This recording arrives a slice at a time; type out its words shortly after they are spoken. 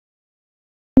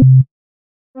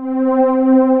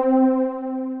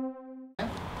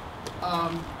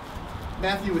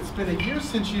Matthew, it's been a year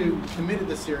since you committed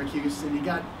to Syracuse, and you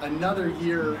got another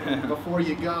year before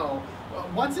you go.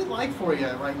 What's it like for you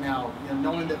right now,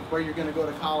 knowing that where you're going to go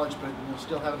to college, but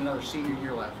still having another senior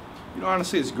year left?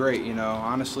 Honestly, it's great.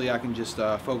 Honestly, I can just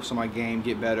focus on my game,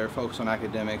 get better, focus on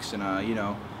academics, and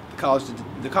the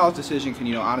college decision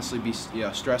can honestly be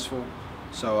stressful.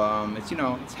 So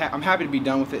I'm happy to be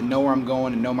done with it and know where I'm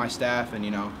going and know my staff and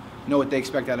know what they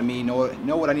expect out of me,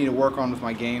 know what I need to work on with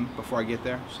my game before I get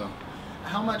there. So.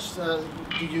 How much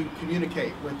do you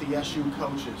communicate with the SU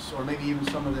coaches, or maybe even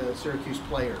some of the Syracuse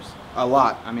players? A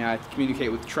lot. I mean, I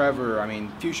communicate with Trevor. I mean,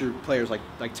 future players like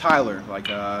Tyler. I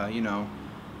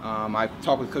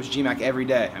talk with Coach GMAC every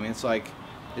day. I mean,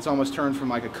 it's almost turned from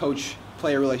like a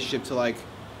coach-player relationship to like,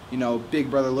 big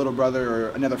brother, little brother, or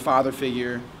another father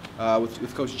figure.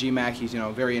 With Coach GMAC, he's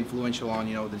very influential on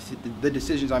the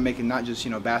decisions I'm making, not just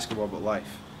basketball but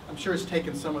life. I'm sure it's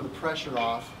taken some of the pressure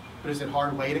off, but is it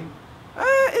hard waiting?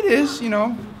 It is,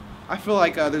 I feel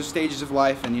like there's stages of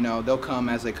life, and they'll come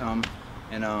as they come,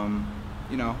 and I'm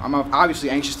obviously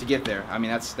anxious to get there. I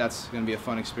mean, that's going to be a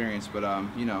fun experience, but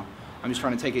I'm just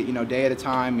trying to take it day at a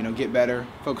time, get better,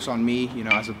 focus on me,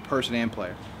 as a person and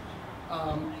player.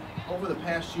 Over the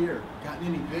past year, gotten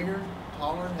any bigger,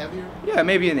 taller, heavier? Yeah,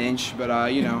 maybe an inch, but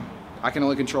I can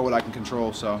only control what I can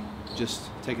control, so just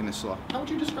taking it slow. How would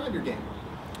you describe your game?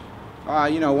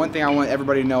 One thing I want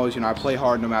everybody to know is, I play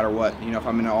hard no matter what. If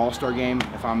I'm in an all-star game,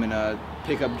 if I'm in a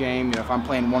pickup game, if I'm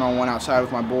playing one-on-one outside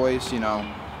with my boys, I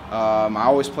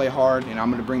always play hard, and I'm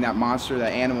going to bring that monster,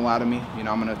 that animal out of me.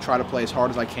 I'm going to try to play as hard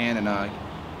as I can and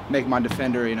make my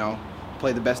defender,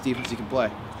 play the best defense he can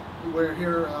play. We're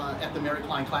here at the Mary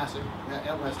Kline Classic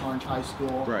at West Orange High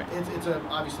School. Right. It's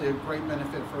obviously a great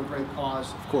benefit for a great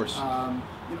cause. Of course.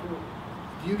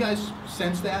 Do you guys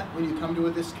sense that when you come to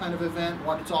this kind of event,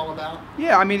 what it's all about?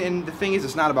 Yeah, I mean, and the thing is,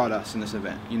 it's not about us in this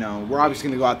event. We're obviously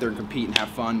going to go out there and compete and have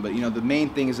fun, but the main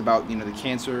thing is about the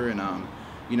cancer, and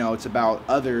it's about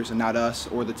others and not us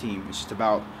or the team. It's just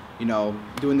about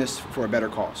doing this for a better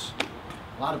cause.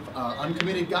 A lot of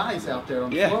uncommitted guys out there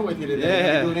on the Yeah. floor with you today. Yeah.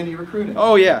 Are you doing any recruiting?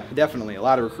 Oh yeah, definitely. A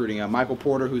lot of recruiting. Michael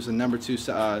Porter, who's the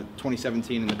 #2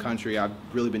 2017 in the country, I've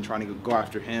really been trying to go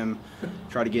after him,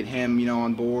 try to get him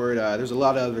on board. There's a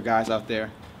lot of other guys out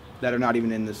there that are not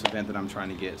even in this event that I'm trying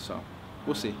to get, so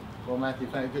we'll see. Well, Matthew,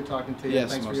 good talking to you. Yes,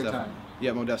 Thanks for your time.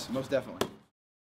 Yeah, most definitely.